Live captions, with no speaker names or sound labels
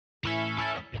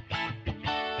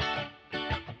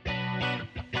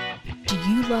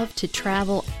you love to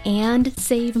travel and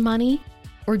save money?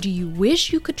 Or do you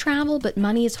wish you could travel but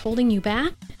money is holding you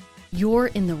back? You're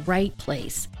in the right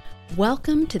place.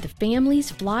 Welcome to the Families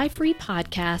Fly Free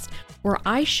podcast, where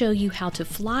I show you how to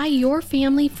fly your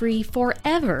family free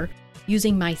forever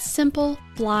using my simple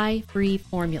fly free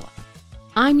formula.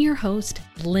 I'm your host,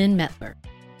 Lynn Mettler.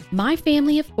 My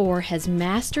family of 4 has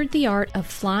mastered the art of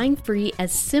flying free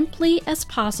as simply as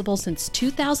possible since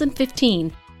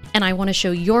 2015, and I want to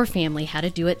show your family how to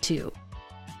do it too.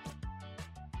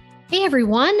 Hey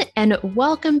everyone, and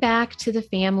welcome back to the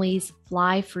Families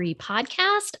Fly Free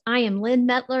podcast. I am Lynn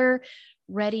Mettler,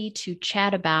 ready to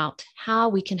chat about how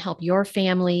we can help your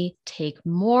family take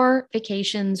more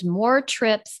vacations, more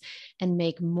trips, and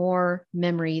make more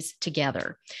memories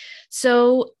together.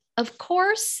 So, of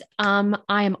course, I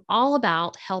am all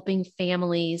about helping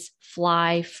families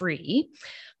fly free.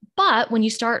 But when you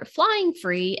start flying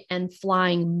free and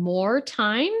flying more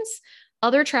times,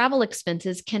 other travel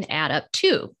expenses can add up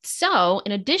too. So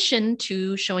in addition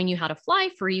to showing you how to fly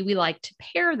free, we like to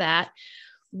pair that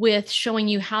with showing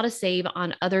you how to save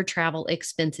on other travel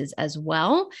expenses as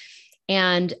well.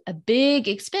 And a big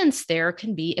expense there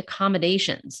can be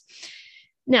accommodations.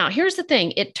 Now, here's the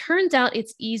thing. It turns out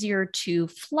it's easier to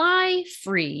fly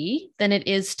free than it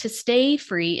is to stay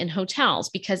free in hotels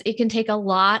because it can take a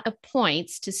lot of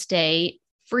points to stay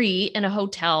free in a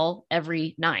hotel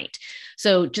every night.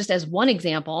 So just as one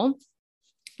example,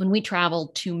 when we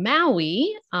traveled to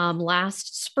Maui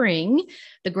last spring,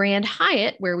 the Grand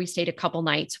Hyatt, where we stayed a couple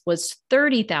nights, was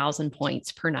 30,000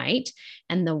 points per night.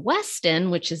 And the Westin,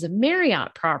 which is a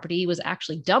Marriott property, was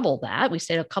actually double that. We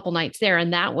stayed a couple nights there,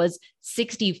 and that was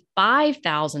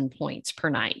 65,000 points per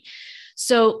night.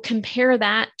 So compare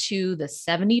that to the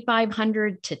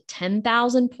 7,500 to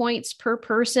 10,000 points per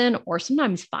person, or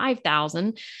sometimes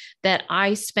 5,000 that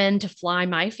I spend to fly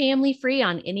my family free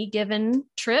on any given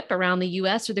trip around the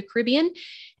US or the Caribbean.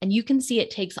 And you can see it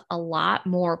takes a lot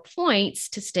more points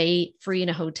to stay free in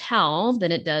a hotel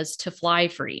than it does to fly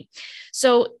free.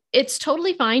 So it's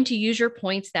totally fine to use your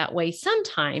points that way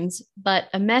sometimes, but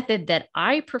a method that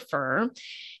I prefer,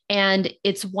 and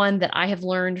it's one that I have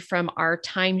learned from our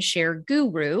timeshare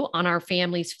guru on our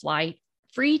Families Fly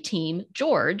Free team,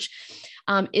 George,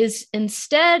 is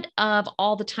instead of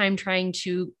all the time trying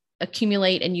to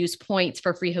accumulate and use points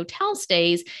for free hotel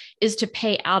stays, is to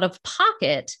pay out of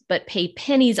pocket, but pay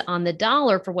pennies on the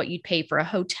dollar for what you'd pay for a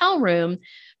hotel room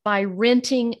by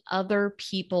renting other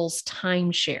people's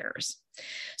timeshares.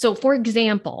 So for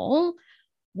example,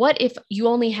 what if you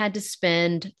only had to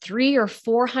spend $300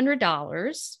 or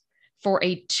 $400 for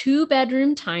a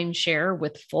 2-bedroom timeshare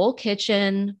with full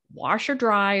kitchen, washer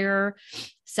dryer,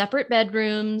 separate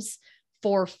bedrooms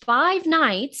for 5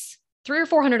 nights,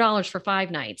 $300 or $400 for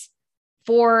 5 nights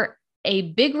for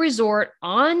a big resort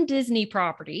on Disney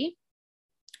property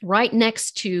right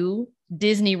next to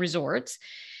Disney resorts,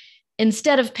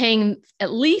 instead of paying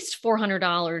at least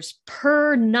 $400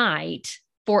 per night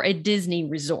for a Disney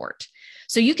resort.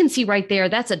 So you can see right there,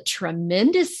 that's a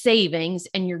tremendous savings,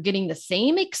 and you're getting the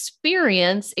same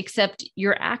experience, except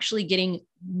you're actually getting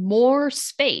more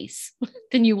space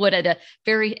than you would at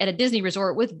a Disney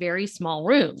resort with very small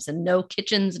rooms and no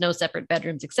kitchens, no separate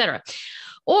bedrooms, etc.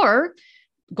 Or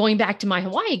going back to my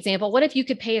Hawaii example, what if you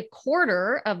could pay a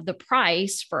quarter of the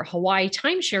price for a Hawaii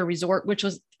timeshare resort, which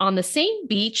was on the same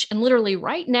beach and literally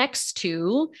right next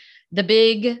to the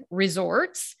big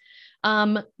resorts,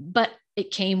 but it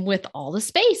came with all the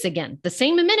space, again, the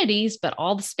same amenities, but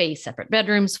all the space, separate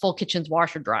bedrooms, full kitchens,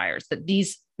 washer dryers that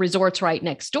these resorts right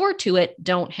next door to it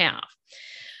don't have.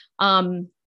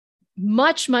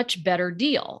 Much, much better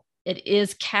deal. It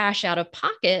is cash out of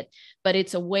pocket, but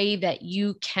it's a way that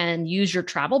you can use your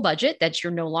travel budget that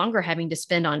you're no longer having to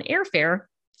spend on airfare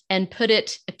and put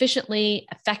it efficiently,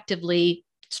 effectively,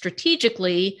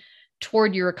 strategically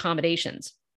toward your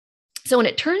accommodations. So when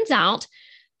it turns out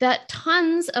that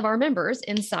tons of our members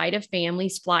inside of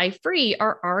Families Fly Free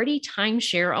are already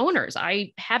timeshare owners.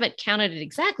 I haven't counted it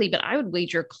exactly, but I would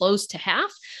wager close to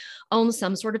half own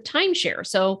some sort of timeshare.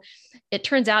 So it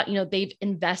turns out, they've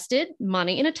invested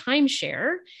money in a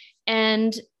timeshare,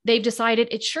 and they've decided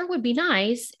it sure would be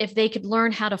nice if they could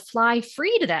learn how to fly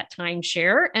free to that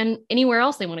timeshare and anywhere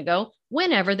else they want to go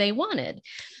whenever they wanted.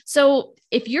 So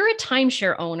if you're a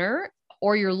timeshare owner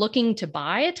or you're looking to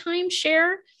buy a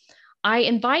timeshare, I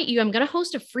invite you, I'm going to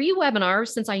host a free webinar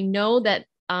since I know that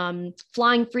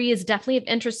flying free is definitely of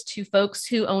interest to folks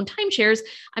who own timeshares.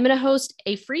 I'm going to host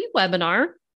a free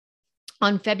webinar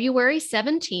on February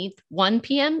 17th, 1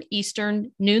 p.m.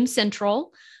 Eastern, noon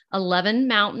Central, 11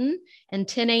 Mountain, and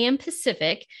 10 a.m.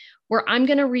 Pacific, where I'm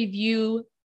going to review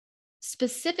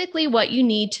specifically what you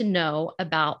need to know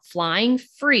about flying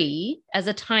free as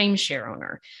a timeshare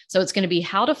owner. So it's going to be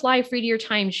how to fly free to your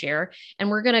timeshare. And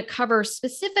we're going to cover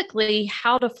specifically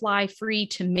how to fly free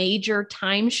to major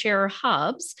timeshare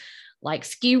hubs like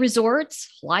ski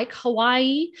resorts, like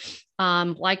Hawaii,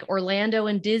 like Orlando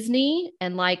and Disney,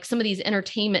 and like some of these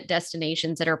entertainment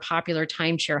destinations that are popular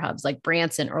timeshare hubs like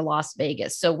Branson or Las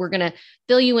Vegas. So we're going to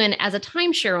fill you in as a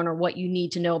timeshare owner what you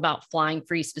need to know about flying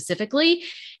free specifically.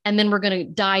 And then we're going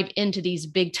to dive into these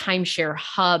big timeshare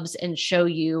hubs and show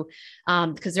you,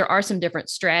 because there are some different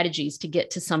strategies to get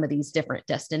to some of these different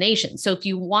destinations. So if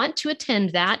you want to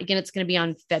attend that, again, it's going to be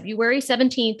on February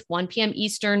 17th, 1 p.m.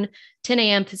 Eastern, 10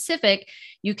 a.m. Pacific.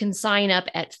 You can sign up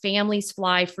at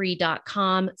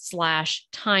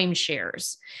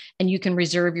familiesflyfree.com/timeshares, and you can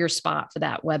reserve your spot for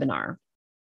that webinar.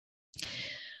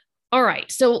 All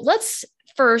right, so let's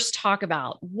first talk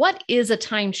about what is a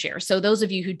timeshare. So those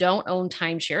of you who don't own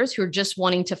timeshares, who are just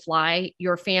wanting to fly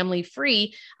your family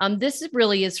free, this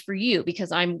really is for you,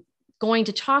 because I'm going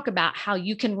to talk about how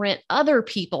you can rent other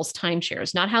people's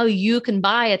timeshares, not how you can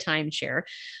buy a timeshare,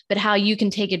 but how you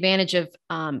can take advantage of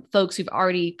folks who've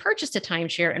already purchased a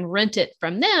timeshare and rent it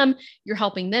from them. You're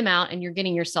helping them out and you're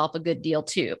getting yourself a good deal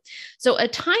too. So a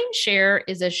timeshare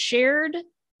is a shared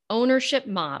ownership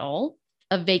model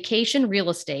of vacation real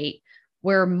estate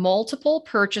where multiple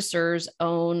purchasers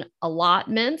own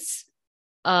allotments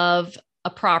of a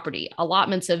property,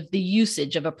 allotments of the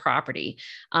usage of a property.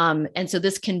 And so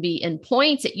this can be in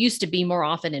points. It used to be more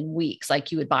often in weeks,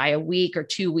 like you would buy a week or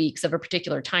 2 weeks of a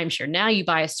particular timeshare. Now you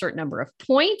buy a certain number of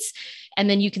points, and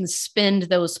then you can spend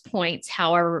those points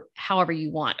however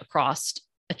you want across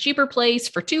a cheaper place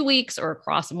for 2 weeks or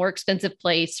across a more expensive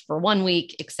place for 1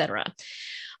 week, et cetera.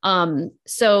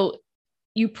 So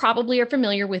you probably are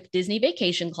familiar with Disney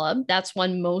Vacation Club. That's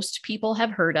one most people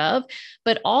have heard of,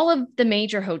 but all of the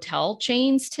major hotel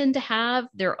chains tend to have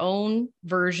their own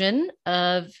version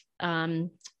of a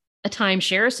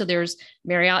timeshare. So there's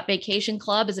Marriott Vacation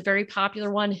Club is a very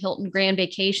popular one. Hilton Grand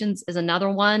Vacations is another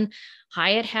one.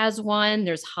 Hyatt has one.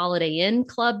 There's Holiday Inn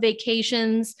Club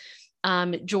Vacations.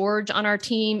 George on our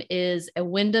team is a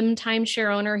Wyndham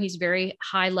timeshare owner. He's very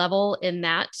high level in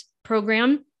that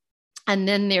program. And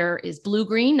then there is Blue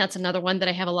Green. That's another one that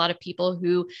I have a lot of people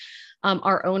who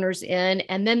are owners in.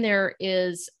 And then there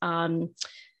is RCI,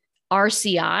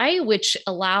 which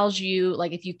allows you,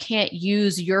 like if you can't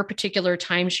use your particular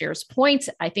timeshare's points,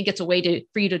 I think it's a way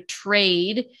for you to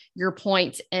trade your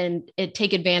points and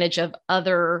take advantage of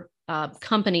other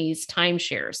companies'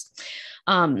 timeshares.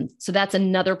 So that's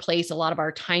another place a lot of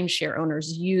our timeshare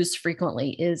owners use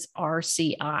frequently is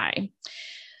RCI.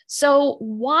 So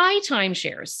why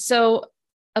timeshares? So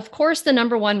of course, the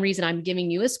number one reason I'm giving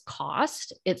you is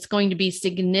cost. It's going to be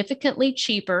significantly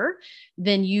cheaper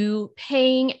than you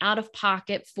paying out of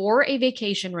pocket for a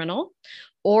vacation rental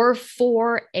or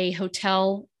for a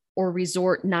hotel or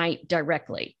resort night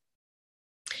directly.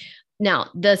 Now,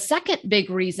 the second big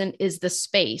reason is the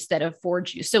space that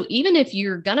affords you. So even if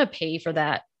you're going to pay for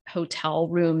that hotel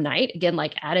room night, again,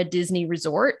 like at a Disney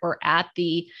resort or at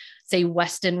the, say,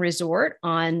 Westin Resort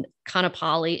on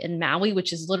Kaanapali in Maui,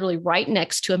 which is literally right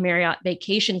next to a Marriott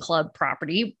Vacation Club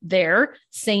property there,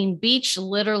 same beach,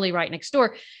 literally right next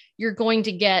door, you're going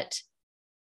to get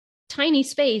tiny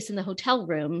space in the hotel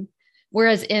room.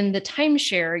 Whereas in the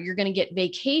timeshare, you're going to get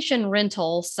vacation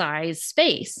rental size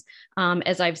space,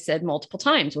 as I've said multiple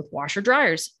times, with washer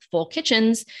dryers, full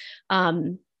kitchens,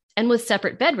 and with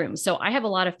separate bedrooms. So I have a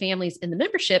lot of families in the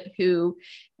membership who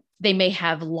they may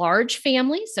have large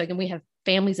families. So again, we have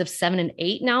families of 7 and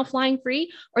 8 now flying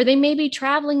free, or they may be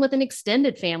traveling with an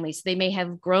extended family. So they may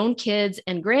have grown kids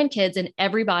and grandkids and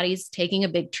everybody's taking a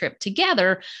big trip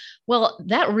together. Well,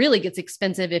 that really gets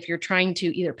expensive if you're trying to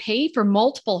either pay for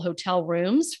multiple hotel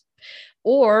rooms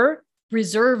or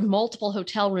reserve multiple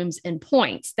hotel rooms in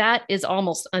points. That is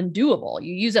almost undoable.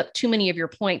 You use up too many of your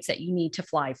points that you need to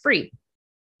fly free.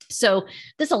 So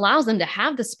this allows them to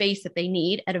have the space that they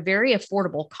need at a very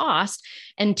affordable cost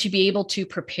and to be able to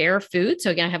prepare food. So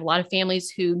again, I have a lot of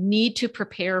families who need to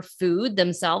prepare food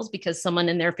themselves because someone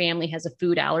in their family has a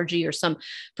food allergy or some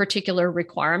particular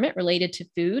requirement related to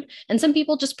food. And some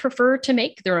people just prefer to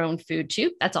make their own food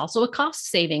too. That's also a cost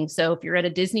saving. So if you're at a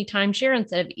Disney timeshare,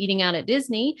 instead of eating out at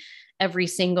Disney every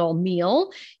single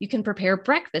meal, you can prepare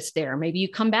breakfast there. Maybe you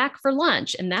come back for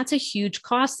lunch, and that's a huge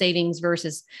cost savings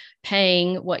versus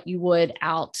paying what you would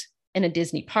out in a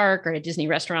Disney park or a Disney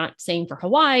restaurant. Same for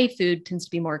Hawaii. Food tends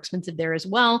to be more expensive there as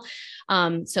well.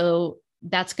 So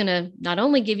that's going to not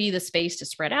only give you the space to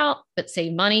spread out, but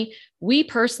save money. We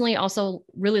personally also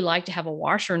really like to have a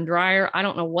washer and dryer. I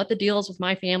don't know what the deal is with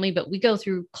my family, but we go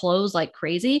through clothes like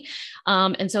crazy.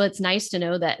 And so it's nice to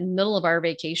know that in the middle of our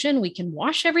vacation, we can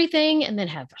wash everything and then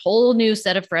have a whole new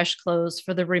set of fresh clothes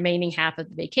for the remaining half of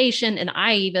the vacation. And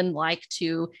I even like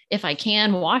to, if I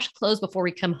can, wash clothes before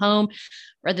we come home,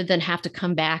 rather than have to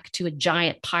come back to a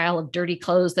giant pile of dirty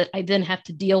clothes that I then have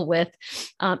to deal with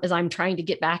as I'm trying to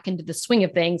get back into the swing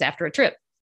of things after a trip.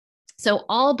 So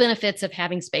all benefits of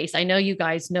having space. I know you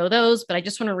guys know those, but I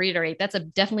just want to reiterate that's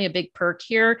definitely a big perk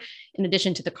here in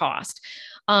addition to the cost.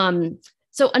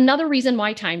 So another reason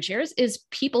why timeshares is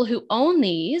people who own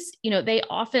these, they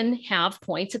often have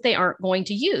points that they aren't going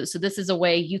to use. So this is a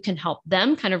way you can help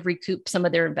them kind of recoup some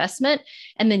of their investment,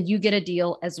 and then you get a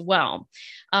deal as well.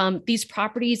 These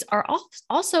properties are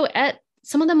also at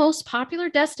some of the most popular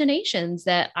destinations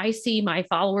that I see my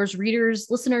followers, readers,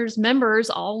 listeners,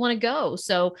 members all want to go.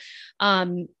 So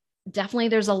definitely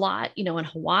there's a lot, in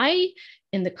Hawaii,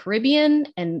 in the Caribbean,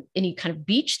 and any kind of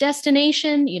beach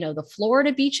destination. The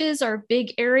Florida beaches are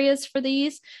big areas for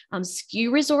these. Ski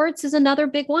resorts is another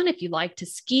big one. If you like to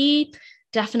ski,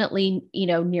 definitely,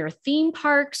 near theme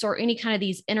parks or any kind of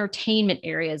these entertainment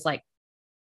areas like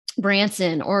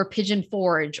Branson or Pigeon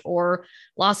Forge or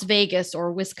Las Vegas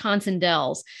or Wisconsin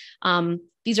Dells.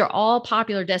 These are all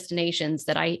popular destinations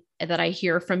that I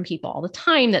hear from people all the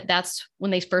time, that's when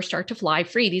they first start to fly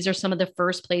free. These are some of the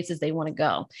first places they want to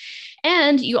go.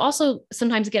 And you also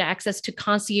sometimes get access to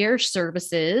concierge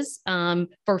services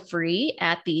for free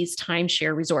at these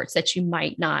timeshare resorts that you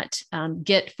might not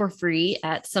get for free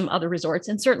at some other resorts,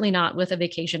 and certainly not with a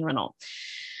vacation rental.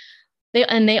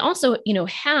 They also,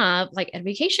 have like a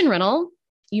vacation rental,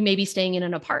 you may be staying in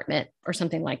an apartment or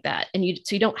something like that. And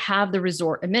so you don't have the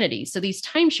resort amenities. So these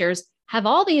timeshares have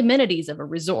all the amenities of a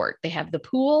resort. They have the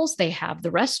pools, they have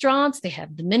the restaurants, they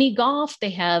have the mini golf,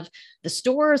 they have the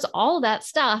stores, all of that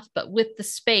stuff, but with the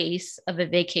space of a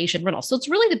vacation rental. So it's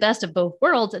really the best of both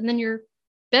worlds. And then you're,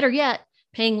 better yet,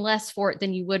 paying less for it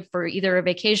than you would for either a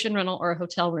vacation rental or a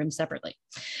hotel room separately.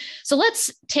 So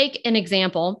let's take an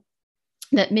example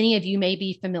that many of you may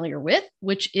be familiar with,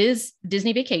 which is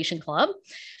Disney Vacation Club.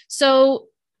 So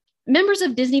members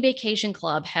of Disney Vacation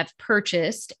Club have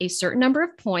purchased a certain number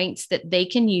of points that they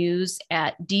can use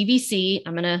at DVC.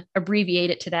 I'm going to abbreviate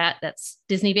it to that. That's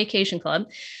Disney Vacation Club,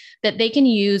 that they can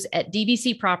use at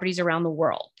DVC properties around the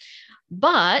world.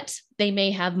 But they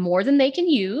may have more than they can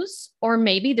use, or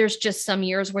maybe there's just some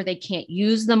years where they can't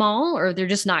use them all, or they're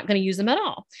just not going to use them at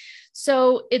all.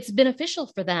 So it's beneficial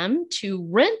for them to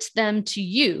rent them to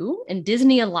you, and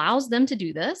Disney allows them to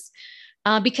do this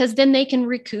because then they can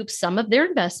recoup some of their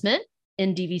investment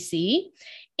in DVC.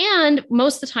 And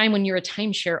most of the time when you're a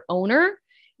timeshare owner,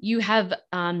 you have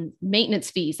maintenance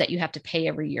fees that you have to pay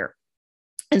every year.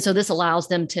 And so this allows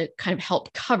them to kind of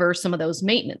help cover some of those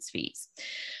maintenance fees.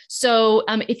 So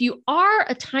if you are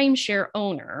a timeshare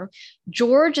owner,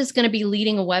 George is going to be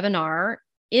leading a webinar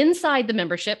inside the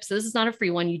membership. So this is not a free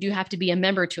one. You do have to be a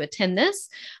member to attend this.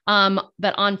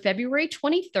 But on February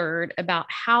 23rd, about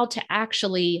how to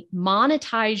actually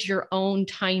monetize your own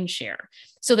timeshare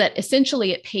so that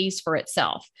essentially it pays for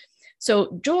itself.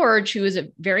 So George, who is a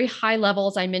very high level,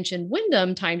 as I mentioned,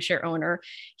 Wyndham timeshare owner,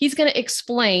 he's going to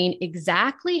explain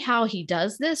exactly how he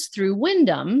does this through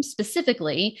Wyndham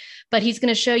specifically, but he's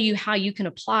going to show you how you can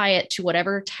apply it to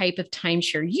whatever type of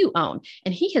timeshare you own.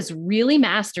 And he has really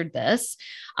mastered this.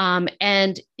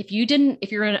 And if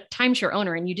you're a timeshare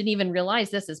owner and you didn't even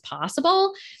realize this is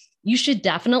possible, you should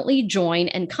definitely join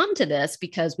and come to this,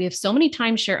 because we have so many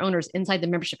timeshare owners inside the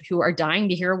membership who are dying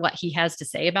to hear what he has to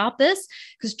say about this,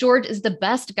 because George is the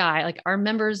best guy. Like, our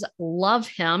members love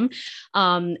him.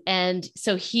 And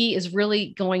so he is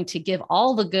really going to give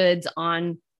all the goods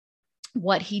on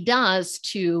what he does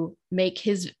to make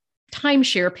his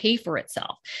timeshare pay for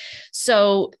itself.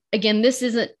 So again, this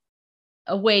isn't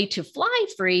a way to fly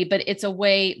free, but it's a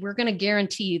way we're going to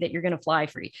guarantee you that you're going to fly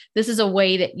free. This is a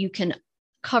way that you can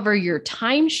cover your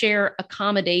timeshare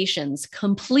accommodations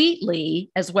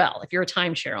completely as well if you're a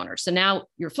timeshare owner. So now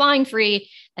you're flying free,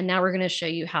 and now we're going to show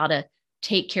you how to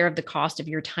take care of the cost of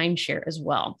your timeshare as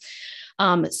well.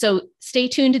 So stay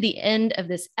tuned to the end of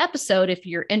this episode if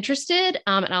you're interested,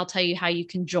 and I'll tell you how you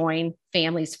can join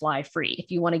Families Fly Free if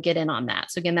you want to get in on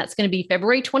that. So again, that's going to be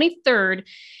February 23rd,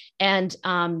 and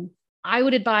I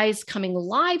would advise coming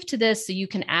live to this so you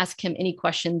can ask him any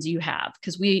questions you have,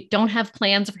 because we don't have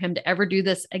plans for him to ever do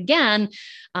this again,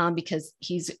 because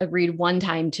he's agreed one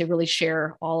time to really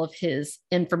share all of his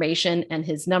information and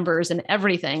his numbers and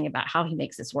everything about how he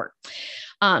makes this work.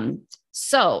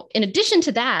 So in addition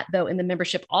to that, though, in the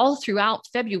membership all throughout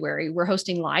February, we're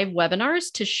hosting live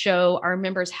webinars to show our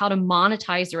members how to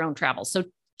monetize their own travel. So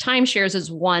timeshares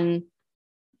is one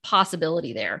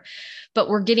possibility there, but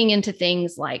we're getting into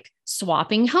things like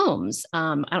swapping homes.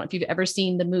 I don't know if you've ever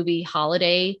seen the movie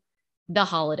The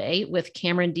Holiday with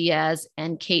Cameron Diaz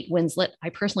and Kate Winslet. I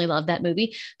personally love that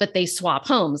movie, but they swap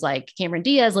homes. Like Cameron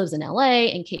Diaz lives in LA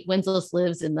and Kate Winslet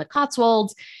lives in the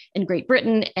Cotswolds in Great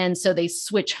Britain. And so they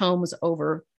switch homes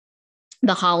over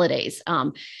the holidays.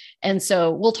 And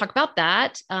so we'll talk about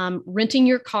that. Renting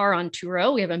your car on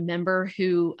Turo. We have a member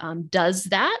who does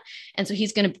that. And so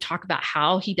he's going to talk about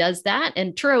how he does that.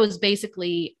 And Turo is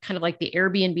basically kind of like the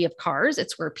Airbnb of cars.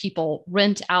 It's where people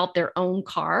rent out their own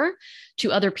car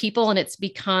to other people. And it's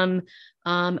become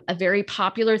a very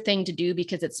popular thing to do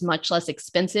because it's much less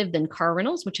expensive than car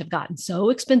rentals, which have gotten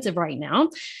so expensive right now.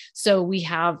 So we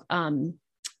have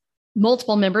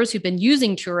multiple members who've been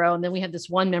using Turo. And then we have this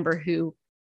one member who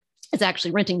is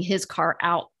actually renting his car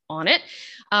out on it.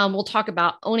 We'll talk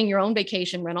about owning your own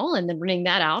vacation rental and then renting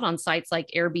that out on sites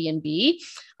like Airbnb,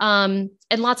 and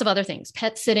lots of other things,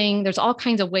 pet sitting. There's all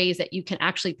kinds of ways that you can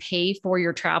actually pay for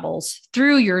your travels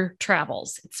through your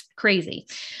travels. It's crazy.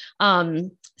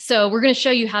 So we're going to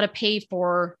show you how to pay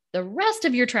for the rest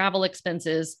of your travel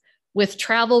expenses with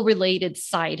travel related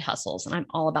side hustles. And I'm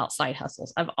all about side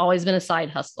hustles. I've always been a side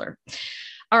hustler.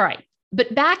 All right.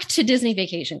 But back to Disney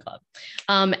Vacation Club.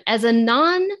 As a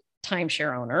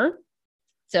non-timeshare owner,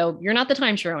 so you're not the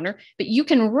timeshare owner, but you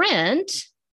can rent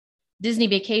Disney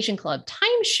Vacation Club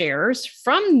timeshares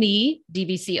from the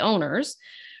DVC owners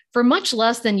for much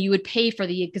less than you would pay for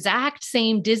the exact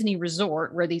same Disney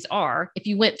resort where these are if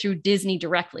you went through Disney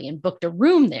directly and booked a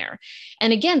room there.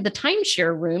 And again, the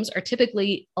timeshare rooms are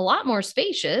typically a lot more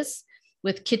spacious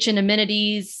with kitchen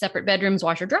amenities, separate bedrooms,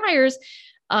 washer dryers,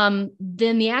 than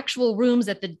the actual rooms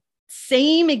at the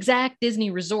same exact Disney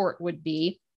resort would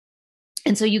be.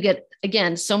 And so you get,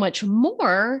 again, so much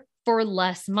more for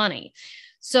less money.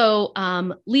 So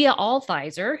Leah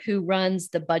Althizer, who runs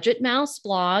the Budget Mouse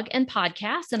blog and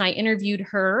podcast, and I interviewed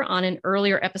her on an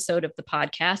earlier episode of the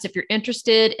podcast. If you're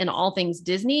interested in all things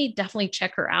Disney, definitely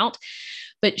check her out.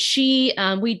 But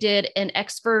we did an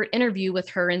expert interview with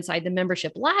her inside the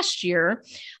membership last year,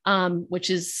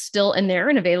 which is still in there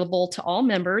and available to all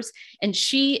members. And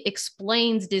she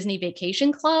explains Disney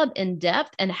Vacation Club in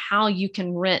depth and how you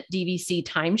can rent DVC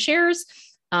timeshares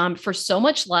for so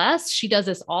much less. She does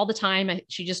this all the time.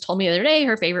 She just told me the other day,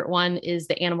 her favorite one is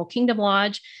the Animal Kingdom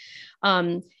Lodge.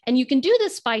 And you can do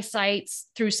this by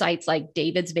through sites like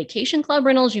David's Vacation Club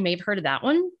Rentals. You may have heard of that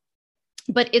one.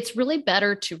 But it's really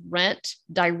better to rent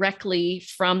directly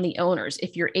from the owners.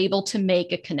 If you're able to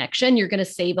make a connection, you're going to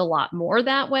save a lot more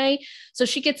that way. So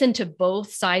she gets into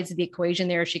both sides of the equation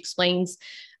there. She explains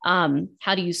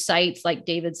how to use sites like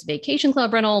David's Vacation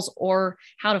Club Rentals or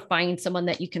how to find someone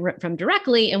that you can rent from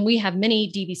directly. And we have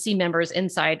many DVC members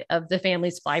inside of the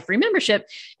Families Fly Free membership.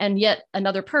 And yet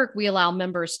another perk, we allow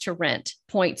members to rent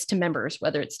points to members,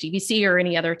 whether it's DVC or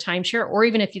any other timeshare, or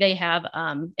even if they have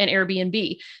an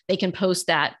Airbnb, they can post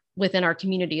that within our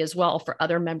community as well for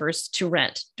other members to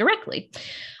rent directly.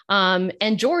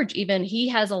 And George, even he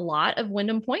has a lot of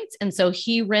Wyndham points. And so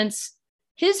he rents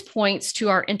his points to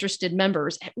our interested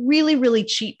members at really, really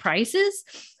cheap prices.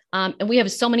 And we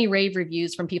have so many rave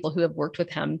reviews from people who have worked with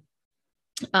him,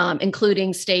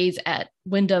 including stays at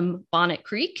Wyndham Bonnet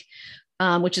Creek,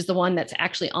 which is the one that's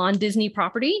actually on Disney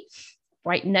property,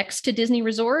 right next to Disney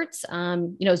resorts,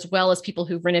 as well as people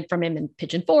who've rented from him in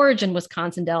Pigeon Forge and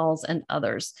Wisconsin Dells and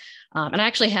others. And I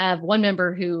actually have one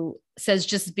member who says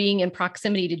just being in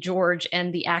proximity to George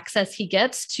and the access he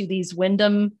gets to these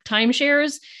Wyndham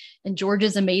timeshares and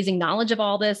George's amazing knowledge of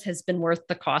all this has been worth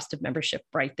the cost of membership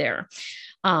right there.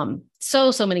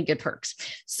 So many good perks.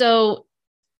 So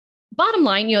bottom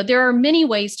line, there are many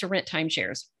ways to rent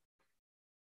timeshares.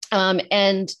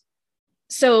 And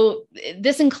so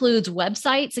this includes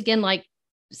websites, again, like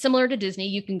similar to Disney,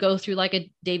 you can go through like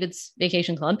a David's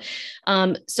Vacation Club.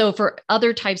 So for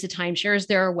other types of timeshares,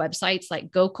 there are websites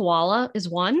like Go Koala is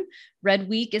one, Red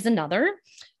Week is another.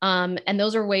 And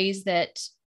those are ways that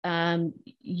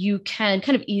you can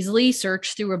kind of easily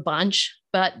search through a bunch,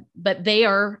 but they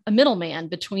are a middleman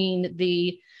between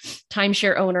the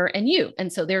timeshare owner and you.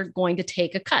 And so they're going to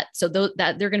take a cut. So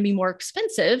that they're going to be more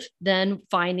expensive than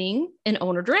finding an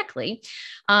owner directly.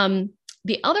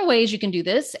 The other ways you can do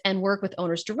this and work with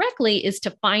owners directly is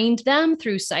to find them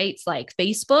through sites like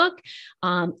Facebook,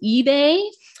 eBay,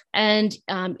 and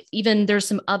even there's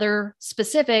some other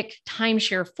specific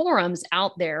timeshare forums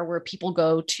out there where people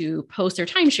go to post their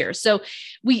timeshares. So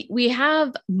we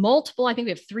have multiple, I think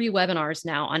we have 3 webinars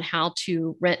now on how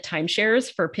to rent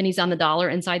timeshares for pennies on the dollar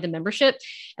inside the membership.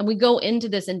 And we go into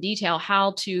this in detail,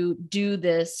 how to do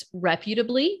this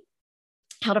reputably,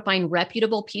 how to find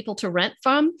reputable people to rent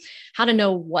from, how to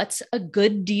know what's a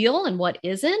good deal and what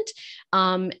isn't,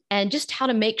 and just how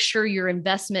to make sure your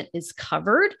investment is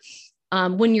covered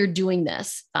when you're doing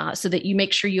this, so that you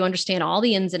make sure you understand all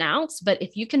the ins and outs. But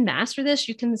if you can master this,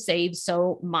 you can save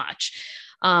so much.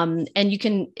 And you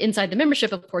can, inside the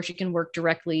membership, of course, you can work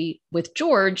directly with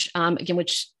George, again,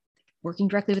 which working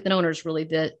directly with an owner is really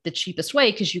the cheapest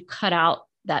way, because you cut out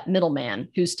that middleman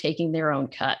who's taking their own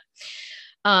cut.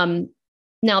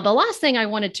 Now, the last thing I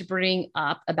wanted to bring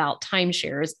up about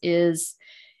timeshares is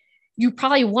you're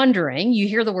probably wondering, you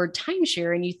hear the word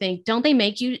timeshare and you think, don't they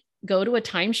make you go to a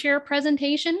timeshare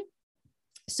presentation?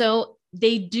 So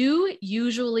they do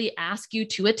usually ask you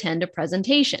to attend a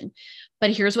presentation,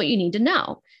 but here's what you need to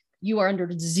know. You are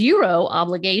under zero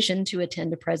obligation to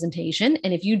attend a presentation.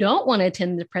 And if you don't want to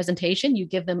attend the presentation, you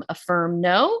give them a firm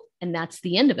no, and that's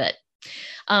the end of it.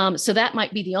 So that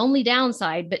might be the only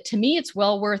downside, but to me, it's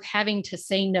well worth having to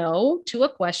say no to a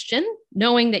question,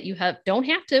 knowing that you don't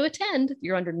have to attend.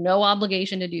 You're under no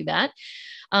obligation to do that.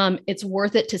 It's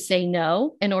worth it to say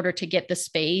no in order to get the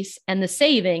space and the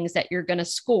savings that you're going to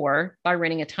score by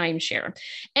renting a timeshare.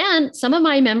 And some of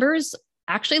my members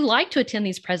actually like to attend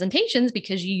these presentations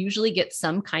because you usually get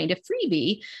some kind of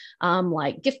freebie,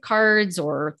 like gift cards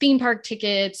or theme park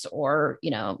tickets or,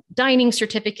 dining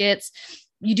certificates.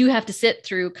 You do have to sit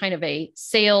through kind of a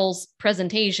sales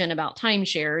presentation about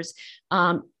timeshares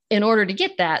in order to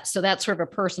get that. So that's sort of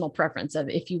a personal preference of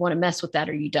if you want to mess with that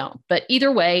or you don't. But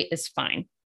either way is fine.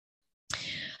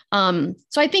 So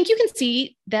I think you can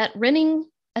see that renting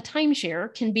a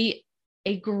timeshare can be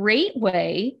a great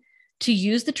way to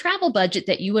use the travel budget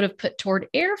that you would have put toward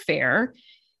airfare,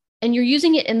 and you're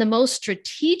using it in the most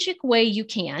strategic way you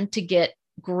can to get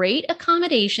great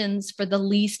accommodations for the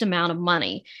least amount of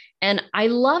money. And I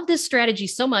love this strategy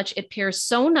so much. It pairs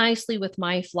so nicely with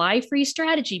my Fly Free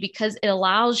strategy because it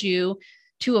allows you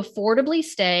to affordably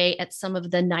stay at some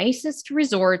of the nicest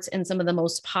resorts and some of the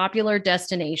most popular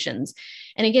destinations.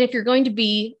 And again, if you're going to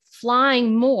be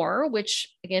flying more,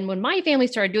 which again, when my family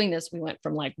started doing this, we went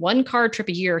from like 1 car trip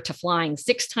a year to flying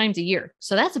 6 times a year.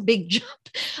 So that's a big jump.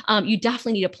 You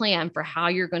definitely need a plan for how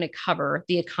you're going to cover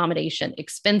the accommodation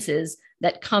expenses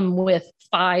that come with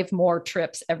 5 more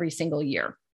trips every single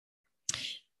year.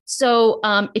 So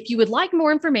if you would like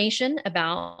more information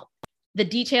about the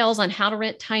details on how to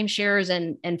rent timeshares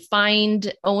and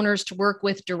find owners to work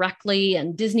with directly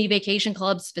and Disney Vacation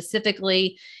Club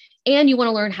specifically, and you want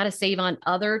to learn how to save on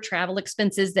other travel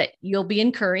expenses that you'll be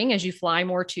incurring as you fly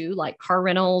more too, like car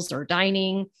rentals or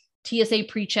dining, TSA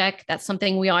PreCheck, that's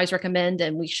something we always recommend,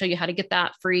 and we show you how to get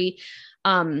that free.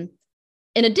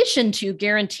 In addition to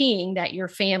guaranteeing that your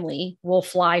family will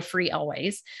fly free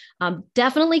always,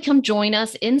 definitely come join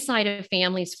us inside of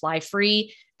Families Fly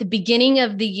Free. The beginning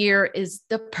of the year is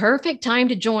the perfect time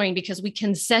to join because we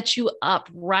can set you up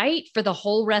right for the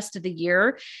whole rest of the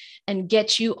year and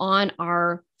get you on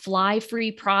our Fly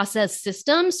Free process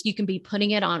systems. You can be putting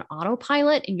it on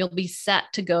autopilot and you'll be set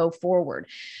to go forward.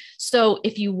 So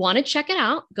if you want to check it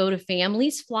out, go to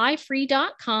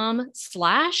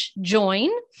familiesflyfree.com/join.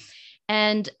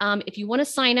 And if you want to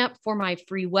sign up for my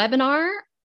free webinar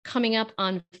coming up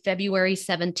on February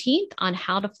 17th on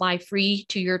how to fly free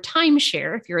to your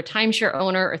timeshare, if you're a timeshare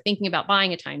owner or thinking about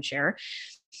buying a timeshare,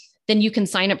 then you can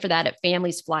sign up for that at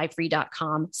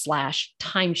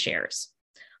familiesflyfree.com/timeshares.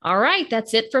 All right,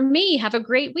 that's it from me. Have a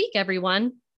great week,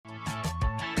 everyone.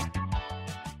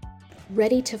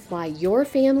 Ready to fly your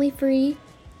family free?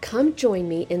 Come join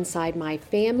me inside my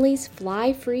Families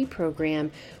Fly Free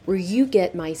program, where you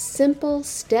get my simple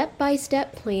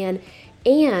step-by-step plan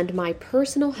and my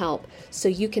personal help so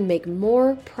you can make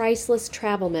more priceless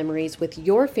travel memories with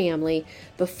your family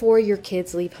before your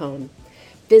kids leave home.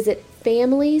 Visit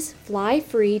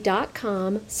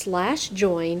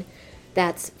familiesflyfree.com/join.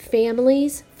 That's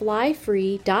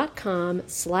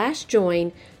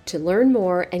familiesflyfree.com/join to learn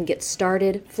more and get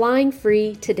started flying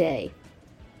free today.